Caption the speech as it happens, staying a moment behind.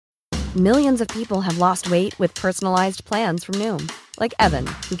Millions of people have lost weight with personalized plans from Noom. Like Evan,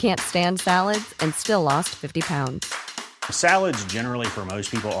 who can't stand salads and still lost 50 pounds. Salads generally for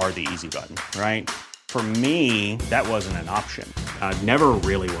most people are the easy button, right? For me, that wasn't an option. I never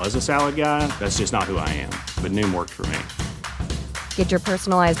really was a salad guy. That's just not who I am. But Noom worked for me. Get your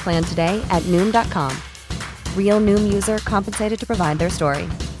personalized plan today at Noom.com. Real Noom user compensated to provide their story.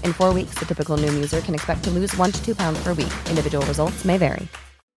 In 4 weeks, the typical Noom user can expect to lose 1 to 2 pounds per week. Individual results may vary.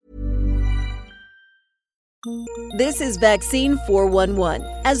 This is Vaccine 411.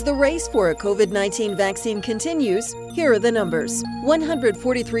 As the race for a COVID-19 vaccine continues, here are the numbers.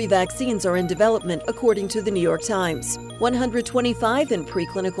 143 vaccines are in development, according to the New York Times. 125 in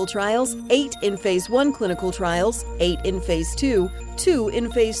preclinical trials, 8 in Phase 1 clinical trials, 8 in Phase 2, 2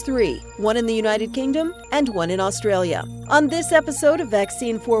 in Phase 3, 1 in the United Kingdom, and 1 in Australia. On this episode of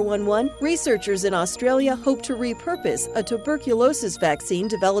Vaccine 411, researchers in Australia hope to repurpose a tuberculosis vaccine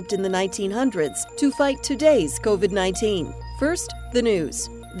developed in the 1900s to fight today's COVID-19. First, the news.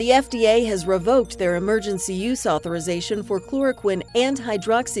 The FDA has revoked their emergency use authorization for chloroquine and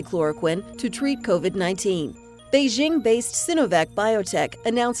hydroxychloroquine to treat COVID-19. Beijing-based Sinovac Biotech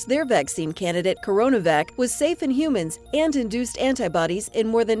announced their vaccine candidate Coronavac was safe in humans and induced antibodies in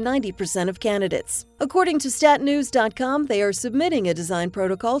more than 90% of candidates. According to StatNews.com, they are submitting a design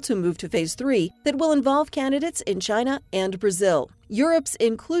protocol to move to Phase 3 that will involve candidates in China and Brazil. Europe's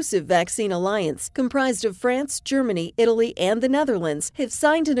Inclusive Vaccine Alliance, comprised of France, Germany, Italy, and the Netherlands, have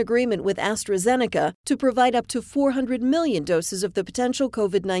signed an agreement with AstraZeneca to provide up to 400 million doses of the potential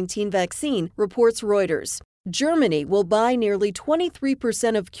COVID-19 vaccine, reports Reuters. Germany will buy nearly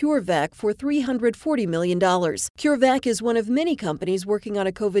 23% of CureVac for $340 million. CureVac is one of many companies working on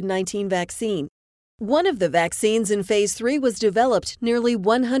a COVID-19 vaccine. One of the vaccines in Phase 3 was developed nearly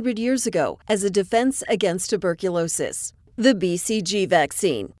 100 years ago as a defense against tuberculosis, the BCG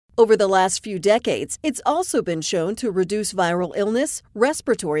vaccine. Over the last few decades, it's also been shown to reduce viral illness,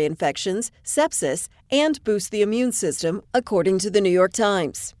 respiratory infections, sepsis, and boost the immune system, according to the New York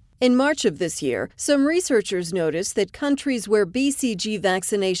Times. In March of this year, some researchers noticed that countries where BCG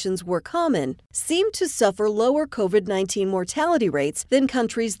vaccinations were common seemed to suffer lower COVID-19 mortality rates than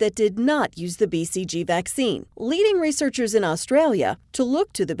countries that did not use the BCG vaccine, leading researchers in Australia to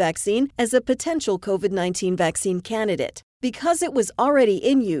look to the vaccine as a potential COVID-19 vaccine candidate. Because it was already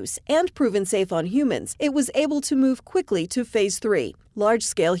in use and proven safe on humans, it was able to move quickly to Phase 3,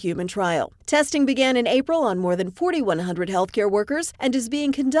 large-scale human trial. Testing began in April on more than 4,100 healthcare workers and is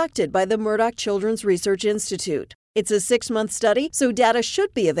being conducted by the Murdoch Children's Research Institute. It's a 6-month study, so data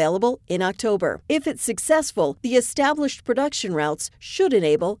should be available in October. If it's successful, the established production routes should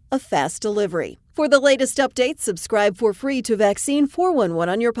enable a fast delivery. For the latest updates, subscribe for free to Vaccine 411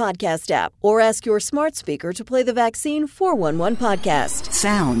 on your podcast app, or ask your smart speaker to play the Vaccine 411 podcast.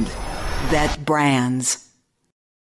 Sound that brands.